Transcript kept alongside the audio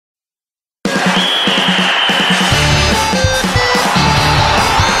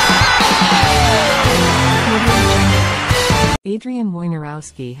Adrian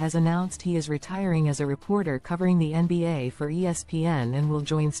Wojnarowski has announced he is retiring as a reporter covering the NBA for ESPN and will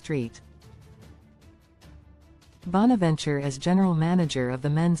join St. Bonaventure as general manager of the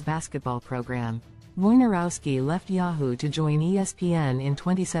men's basketball program. Wojnarowski left Yahoo to join ESPN in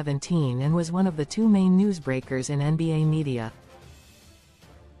 2017 and was one of the two main newsbreakers in NBA media.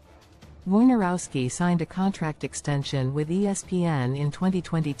 Wojnarowski signed a contract extension with ESPN in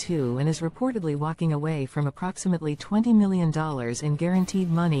 2022 and is reportedly walking away from approximately $20 million in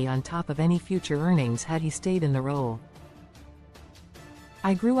guaranteed money on top of any future earnings had he stayed in the role.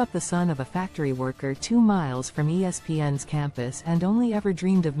 "I grew up the son of a factory worker 2 miles from ESPN's campus and only ever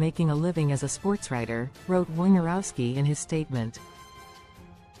dreamed of making a living as a sportswriter," wrote Wojnarowski in his statement.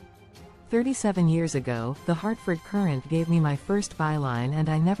 37 years ago, the Hartford Courant gave me my first byline and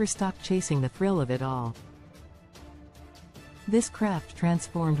I never stopped chasing the thrill of it all. This craft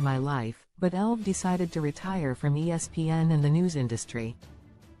transformed my life, but Elv decided to retire from ESPN and the news industry.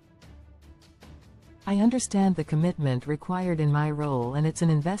 I understand the commitment required in my role and it's an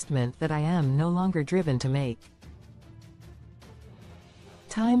investment that I am no longer driven to make.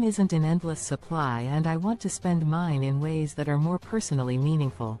 Time isn't in endless supply and I want to spend mine in ways that are more personally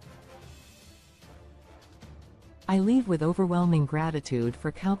meaningful. I leave with overwhelming gratitude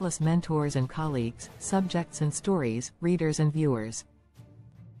for countless mentors and colleagues, subjects and stories, readers and viewers.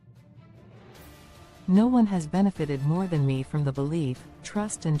 No one has benefited more than me from the belief,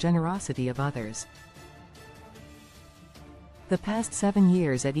 trust and generosity of others. The past 7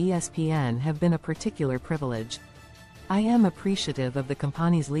 years at ESPN have been a particular privilege. I am appreciative of the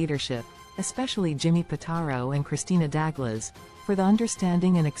company's leadership, especially Jimmy Pitaro and Christina Douglas, for the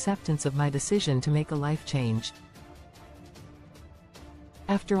understanding and acceptance of my decision to make a life change.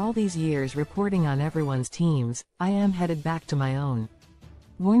 After all these years reporting on everyone's teams, I am headed back to my own.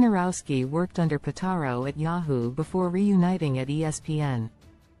 Wojnarowski worked under Pitaro at Yahoo before reuniting at ESPN.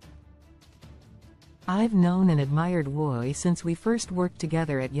 I've known and admired Woy since we first worked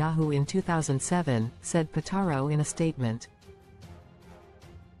together at Yahoo in 2007, said Pitaro in a statement.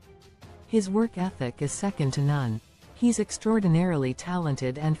 His work ethic is second to none. He's extraordinarily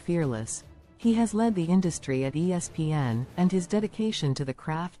talented and fearless. He has led the industry at ESPN, and his dedication to the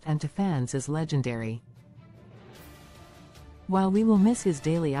craft and to fans is legendary. While we will miss his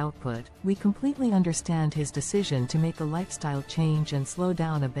daily output, we completely understand his decision to make a lifestyle change and slow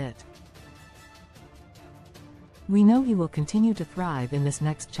down a bit. We know he will continue to thrive in this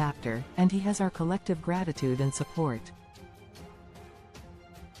next chapter, and he has our collective gratitude and support.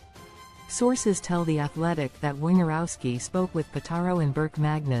 Sources tell The Athletic that Wojnarowski spoke with Pitaro and Burke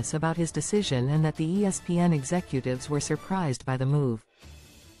Magnus about his decision and that the ESPN executives were surprised by the move.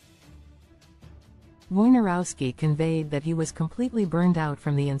 Wojnarowski conveyed that he was completely burned out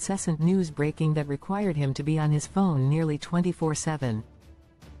from the incessant news breaking that required him to be on his phone nearly 24/7.